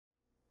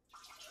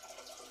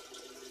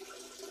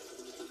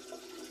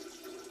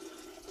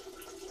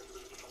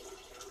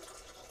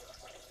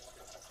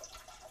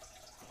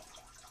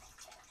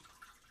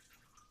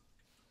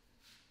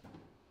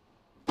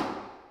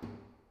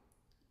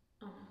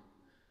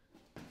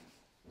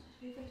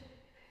paper.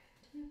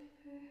 Toilet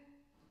paper.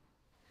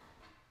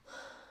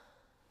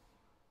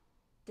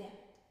 Damn it.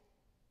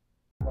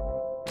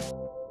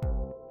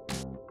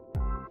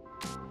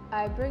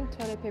 I bring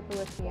toilet paper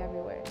with me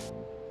everywhere.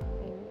 I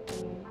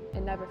mean,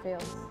 it never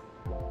fails.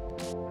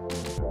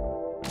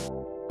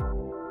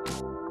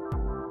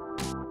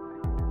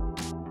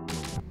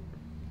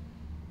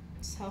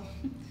 So,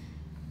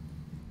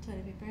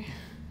 toilet paper.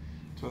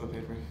 Toilet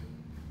paper.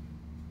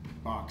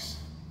 Box.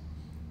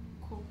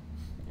 Cool.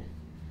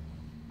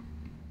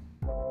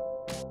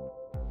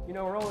 You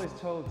know, we're always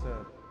told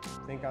to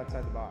think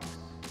outside the box.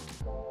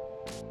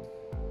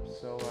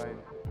 So I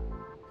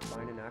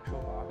find an actual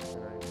box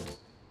and I just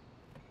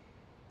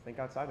think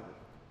outside of it.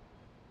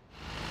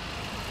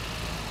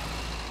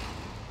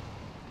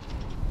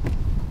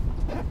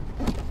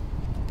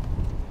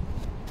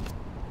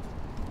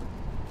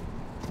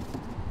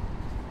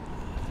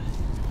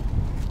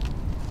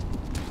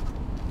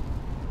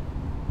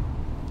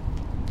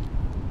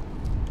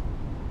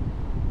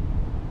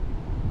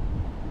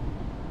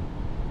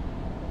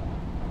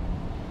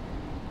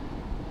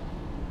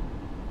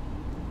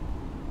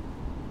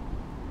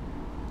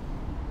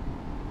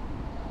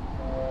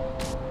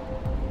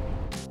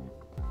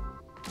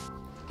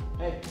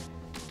 Hey.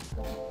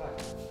 Hi.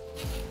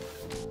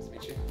 Nice to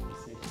meet you.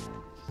 Nice to meet you.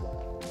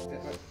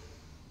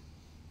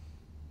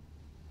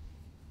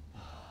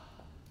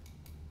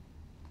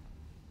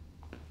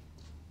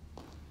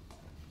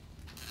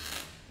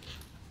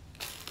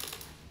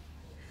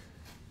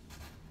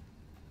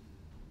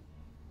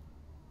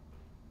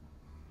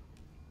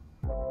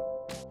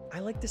 I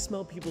like to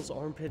smell people's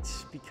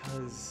armpits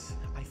because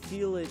I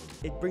feel it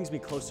brings me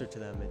closer to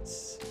them.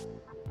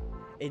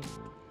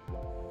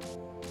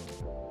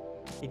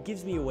 It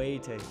gives me a way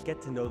to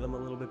get to know them a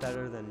little bit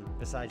better than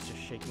besides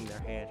just shaking their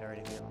hand or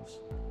anything else.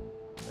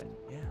 But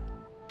yeah.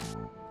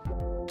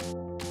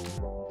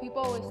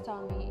 People always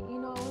tell me, you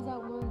know, it was that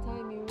one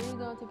time you really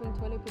don't have to bring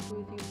toilet paper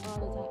with you all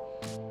the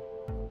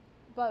time.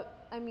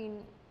 But, I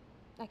mean,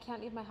 I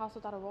can't leave my house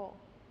without a roll.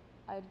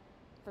 I'd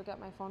forget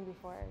my phone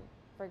before I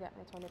forget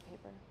my toilet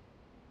paper.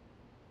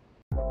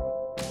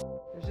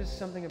 There's just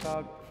something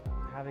about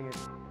having it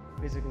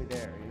physically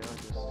there, you know?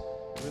 It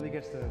just really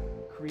gets the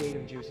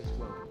creative juices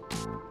flowing.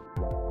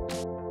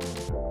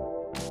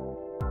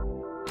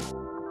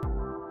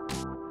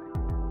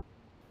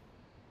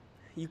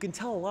 You can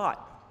tell a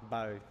lot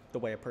by the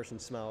way a person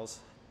smells.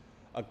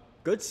 A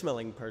good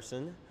smelling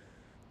person,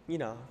 you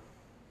know,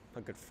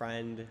 a good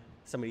friend,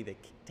 somebody that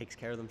takes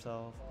care of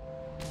themselves.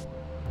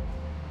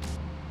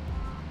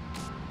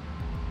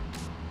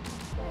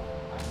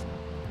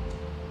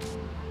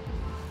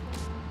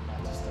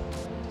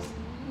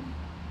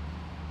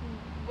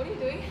 What are you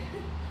doing?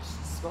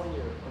 Just smelling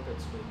your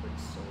armpits really quick,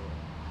 so...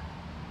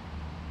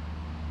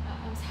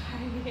 I'm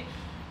sorry.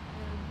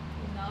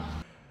 No.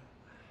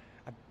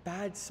 A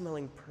bad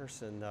smelling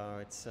person, though,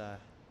 it's,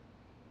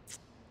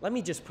 let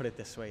me just put it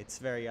this way, it's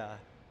very,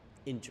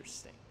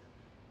 interesting.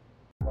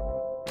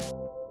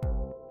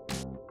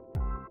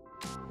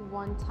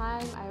 One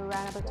time, I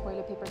ran out of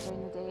toilet paper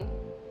during the day.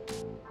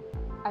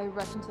 I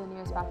rushed into the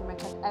nearest bathroom. I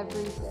checked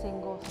every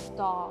single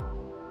stall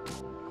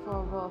for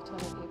a roll of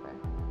toilet paper.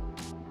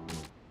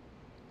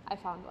 I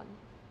found one.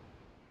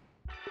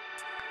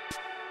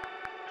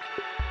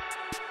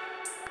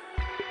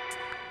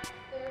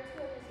 There were two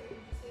others here. Did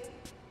you see it?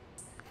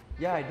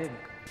 Yeah, I did. Did you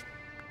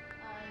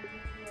find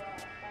anything strange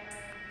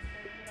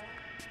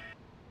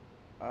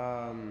at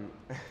all?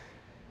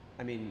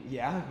 I mean,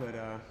 yeah, but,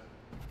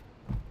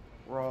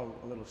 we're all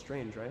a little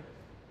strange, right?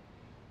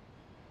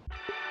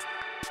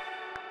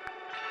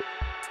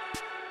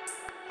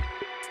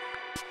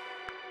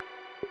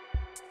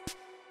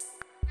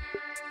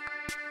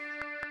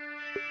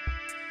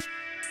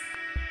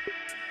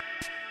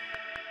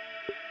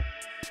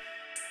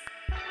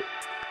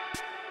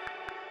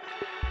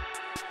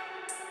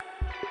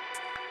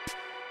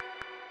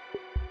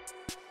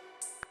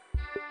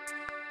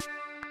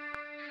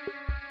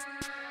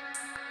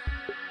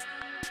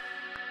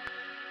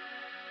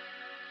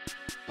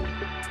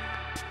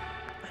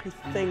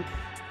 I think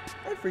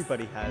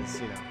everybody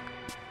has, you know,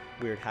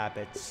 weird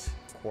habits,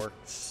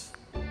 quirks,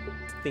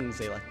 things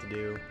they like to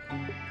do.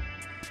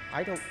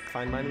 I don't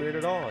find mine weird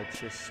at all. It's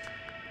just,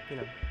 you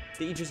know,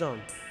 to each his own.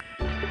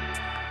 I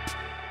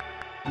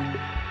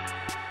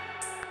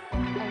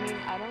mean,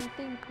 I don't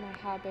think my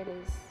habit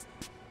is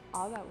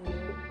all that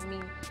weird. I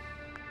mean,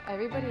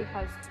 everybody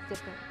has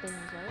different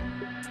things, right?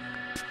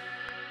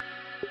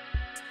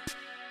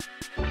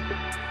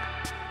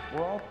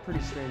 We're all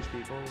pretty strange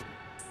people,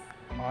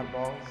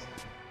 oddballs,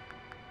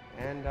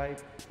 and I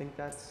think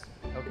that's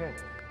okay.